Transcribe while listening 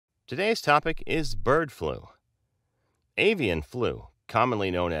Today's topic is bird flu. Avian flu,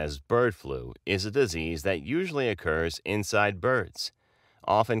 commonly known as bird flu, is a disease that usually occurs inside birds,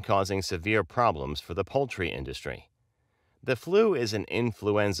 often causing severe problems for the poultry industry. The flu is an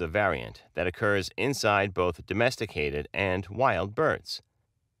influenza variant that occurs inside both domesticated and wild birds.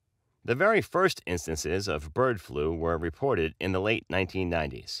 The very first instances of bird flu were reported in the late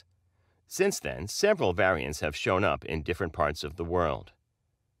 1990s. Since then, several variants have shown up in different parts of the world.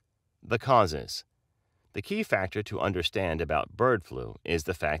 The causes. The key factor to understand about bird flu is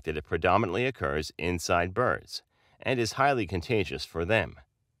the fact that it predominantly occurs inside birds and is highly contagious for them.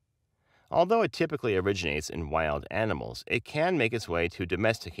 Although it typically originates in wild animals, it can make its way to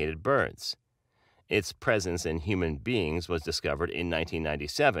domesticated birds. Its presence in human beings was discovered in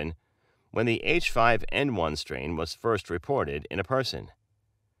 1997 when the H5N1 strain was first reported in a person.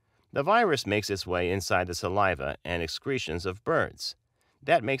 The virus makes its way inside the saliva and excretions of birds.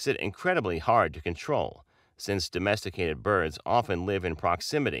 That makes it incredibly hard to control, since domesticated birds often live in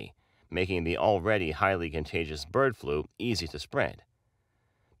proximity, making the already highly contagious bird flu easy to spread.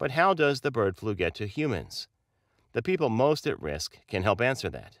 But how does the bird flu get to humans? The people most at risk can help answer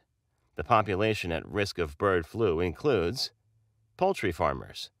that. The population at risk of bird flu includes poultry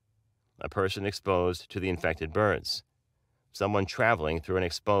farmers, a person exposed to the infected birds, someone traveling through an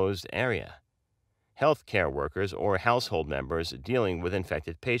exposed area, healthcare workers or household members dealing with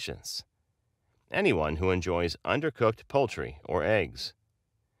infected patients, anyone who enjoys undercooked poultry or eggs.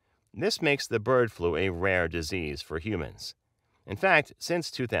 This makes the bird flu a rare disease for humans. In fact,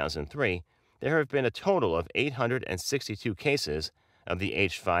 since 2003, there have been a total of 862 cases of the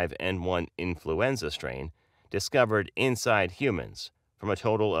H5N1 influenza strain discovered inside humans from a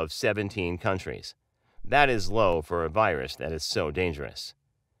total of 17 countries. That is low for a virus that is so dangerous.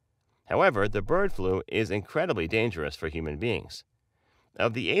 However, the bird flu is incredibly dangerous for human beings.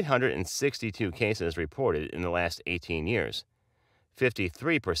 Of the 862 cases reported in the last 18 years,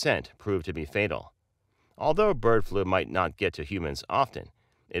 53% proved to be fatal. Although bird flu might not get to humans often,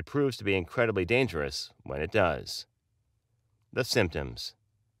 it proves to be incredibly dangerous when it does. The symptoms.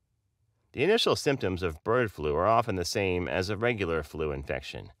 The initial symptoms of bird flu are often the same as a regular flu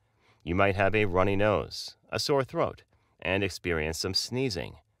infection. You might have a runny nose, a sore throat, and experience some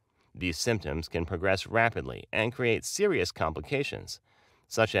sneezing. These symptoms can progress rapidly and create serious complications,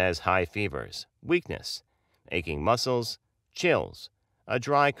 such as high fevers, weakness, aching muscles, chills, a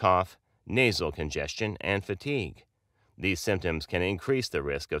dry cough, nasal congestion, and fatigue. These symptoms can increase the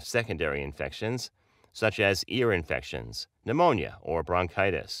risk of secondary infections, such as ear infections, pneumonia, or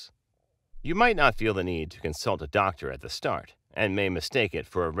bronchitis. You might not feel the need to consult a doctor at the start and may mistake it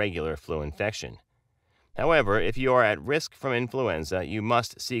for a regular flu infection. However, if you are at risk from influenza, you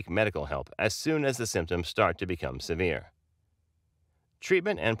must seek medical help as soon as the symptoms start to become severe.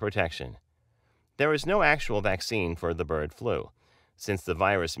 Treatment and protection. There is no actual vaccine for the bird flu, since the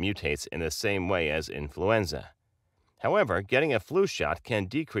virus mutates in the same way as influenza. However, getting a flu shot can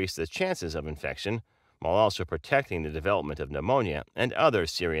decrease the chances of infection while also protecting the development of pneumonia and other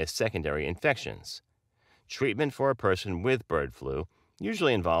serious secondary infections. Treatment for a person with bird flu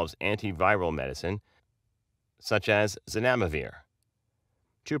usually involves antiviral medicine, such as zanamivir.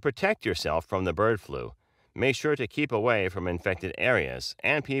 To protect yourself from the bird flu, make sure to keep away from infected areas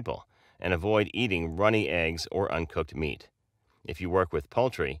and people and avoid eating runny eggs or uncooked meat. If you work with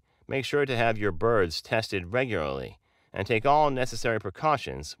poultry, make sure to have your birds tested regularly and take all necessary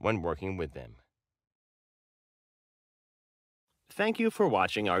precautions when working with them. Thank you for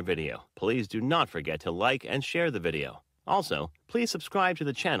watching our video. Please do not forget to like and share the video. Also, please subscribe to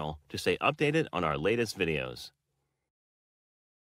the channel to stay updated on our latest videos.